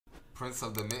Prince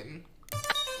of the Mitten.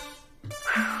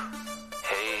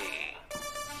 Hey.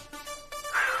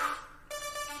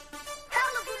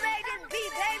 Me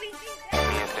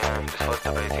and Darren just fucked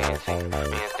up AT&T. Me and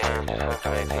Darren just fucked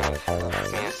up AT&T.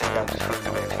 Me and Darren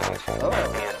just fucked up AT&T.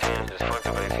 Me and Darren just fucked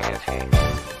up AT&T.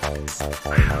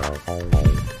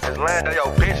 Just land on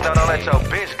your bitch, don't let your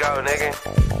bitch go, nigga.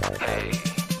 Hey,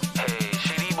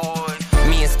 shitty boy.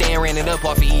 Me and Stan ran it up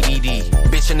off of EDD.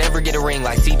 Bitch, you'll never get a ring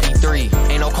like CP3.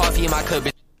 Ain't no coffee in my cup,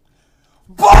 bitch.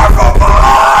 Bar for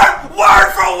bar!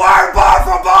 Word for word, bar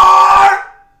for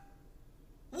bar!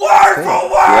 Word for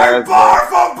word, bar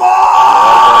for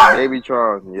bar!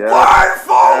 BabyTron, yeah. Word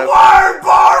for word,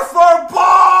 bar for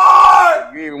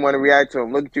bar! You even want to react to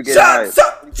him. Look at you getting hyped.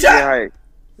 Shut.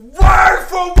 Word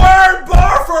for word,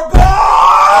 bar for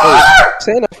bar! What are you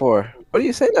saying that for? What are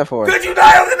you saying that for? Could you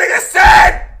not hear what the nigga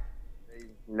said?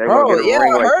 Bro, yeah,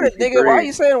 I heard it, nigga. Why are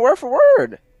you saying word for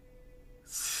word?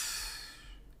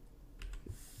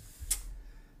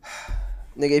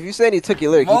 Nigga, if you said he took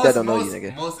your lyric, he don't know you,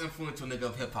 nigga. Most influential nigga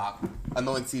of hip hop.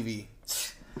 AnnoyingTV.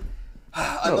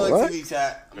 AnnoyingTV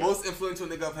chat. Most influential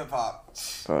nigga of hip hop.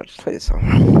 Bro, just play this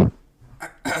song.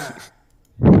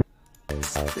 I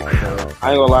ain't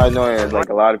gonna lie, annoying. Like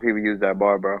a lot of people use that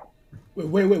bar, bro. Wait,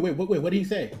 what did he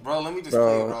say? Bro, let me just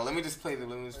play it, bro. Let me just play it. In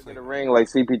the ring like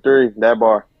CP3, that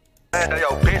bar. Land on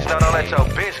your bitch, don't let your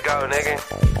bitch go, nigga.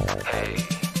 Hey,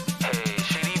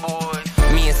 shitty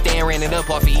boy. Me and Stan ran it up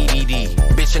off of EDD.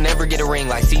 Bitch, you'll never get a ring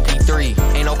like CP3.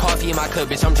 Ain't no coffee in my cup,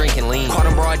 bitch, I'm drinking lean. Caught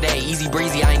him broad day, easy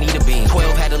breezy, I ain't need a bean.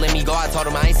 12 had to let me go, I told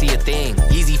him I ain't see a thing.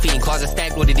 Easy fiend, closet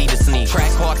stacked with Adidas sneak.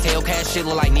 Track hawk, tail cash, shit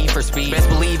look like Need for Speed. Best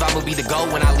believe I'ma be the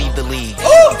GOAT when I leave the league.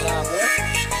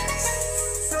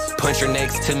 Puncher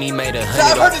next to me made 100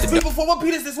 I've heard off this the beat before. What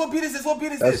beat is this? What beat is this? What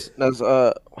beat is this? That's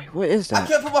wait, what is I that?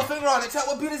 can't put my finger on it. Chat,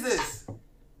 what beat is this?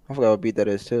 I forgot what beat that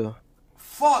is too.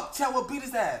 Fuck, chat, what beat is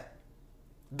that?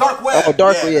 Dark Web. Oh,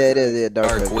 Dark Web, yeah, it is, yeah,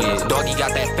 Dark Web. Web. Doggy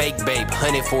got that fake babe,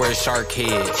 hunted for his shark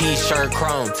head. T-shirt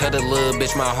chrome, tell the little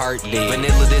bitch my heart dead.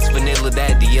 Vanilla this, vanilla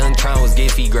that, the young Tron was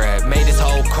Giffy grab. Made his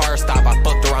whole car stop, I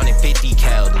fucked around in 50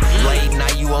 cal. Late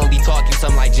night, you won't be talking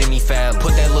something like Jimmy Fallon.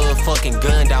 Put that little fucking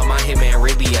gun down, my hitman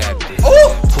Ribby active.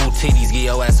 Two titties, get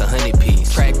your ass 100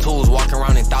 piece. Track tools, walking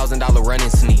around in $1,000 running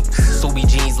sneaks. Subi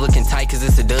jeans looking tight cause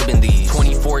it's a dub in these.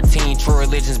 2014, True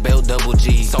Religions, belt double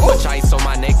G. So much ice on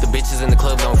my neck, the bitches in the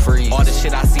club don't freeze. All the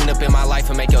shit I seen up in my life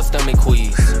and make your stomach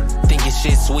quease. Think your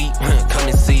shit sweet? Come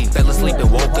and see. Fell asleep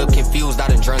and woke up confused, I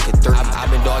done drunk at 3.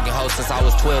 I've been dogging hoes since I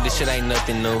was 12, this shit ain't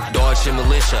nothing new. Dog shit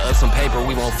militia, up some paper,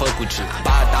 we won't fuck with you.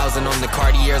 5,000 on the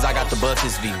Cartiers, I got the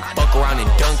buffest view. Fuck around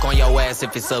and dunk on your ass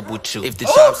if it's up with you. If the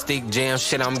chopstick jam,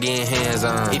 shit I'm getting hands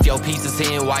on. If your piece is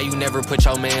in, why you never put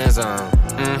your mans on?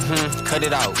 Cut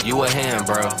it out, you a hand,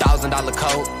 bro. $1,000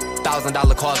 coat,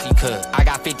 $1,000 coffee cup. I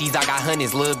got 50s, I got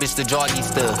hundreds, little bitch the joggy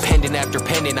stuff. Pendant after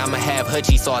pendant, I'ma have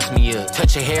Hutchie sauce me up.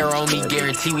 Touch a hair on me,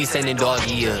 guarantee we sending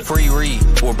doggy up. Free read,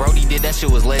 well Brody did that shit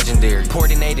was legendary.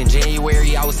 Poured in 8 in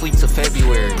January, I was sleep till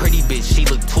February. Pretty bitch, she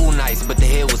looked too nice, but the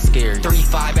head was scary.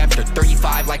 35 after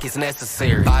 35 like it's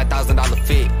necessary. $5,000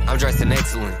 fit, I'm dressing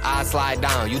excellent. I slide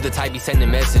down, you the type be sending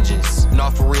messages.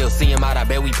 No, for real, see him out, I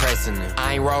bet we pressing it.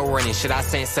 I ain't roll running, shit, I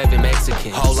sent 7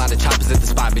 Mexicans. Whole lot of choppers at the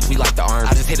spot, bitch, we like the army.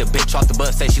 I just hit a bitch off the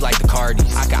bus, say she like the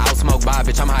Cardis. I can outsmoke by,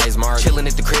 bitch, I'm high as Mark. Chillin'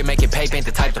 at the crib, making paper, ain't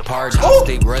the type to party.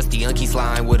 Stick rusty, unky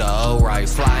slime with a old right.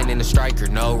 Flying in the striker,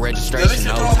 no registration,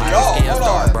 no title. Scam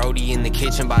star, Brody in the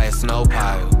kitchen by a snow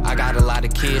pile. I got a lot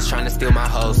of kids trying to steal my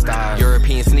whole style.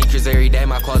 European sneakers every day,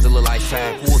 my closet look like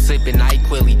sack. Wool sipping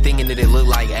NyQuil, thinking that it look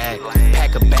like act.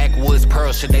 Pack of backwoods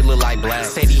pearls, shit they look like black.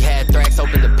 Said he had Thrax,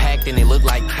 opened the pack, then it looked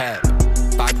like cap.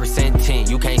 5% tint,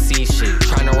 you can't see shit.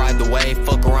 Tryna ride the wave,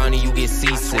 fuck around and you get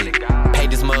seasick. Pay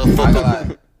this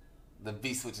motherfucker. The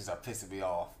beat switches are pissing me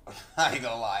off. I ain't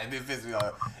gonna lie, it did piss me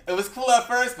off. It was cool at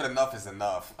first, but enough is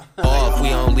enough. Off,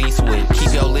 we on lease with.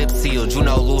 Keep your lips sealed, you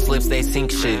know loose lips, they sink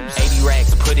shit. 80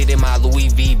 racks, put it in my Louis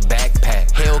V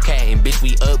backpack. Hellcat, and bitch,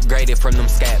 we upgraded from them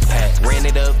scat packs. Ran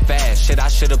it up fast, shit, I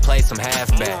should've played some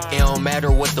halfback. It don't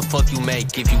matter what the fuck you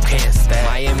make if you can't stack.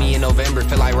 Miami in November,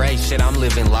 feel like Ray, shit, I'm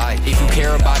living life. If you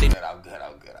care about it, I'm good.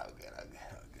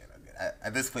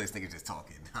 At this point, this nigga just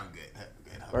talking. I'm good.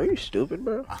 Are you stupid,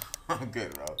 bro? I'm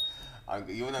good, bro.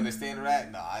 You wouldn't understand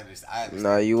that? No, I understand.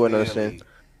 Nah, you wouldn't understand.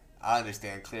 I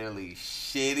understand clearly.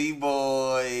 Shitty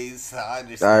boys. I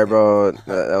understand. Alright, bro.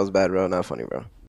 That was bad, bro. Not funny, bro.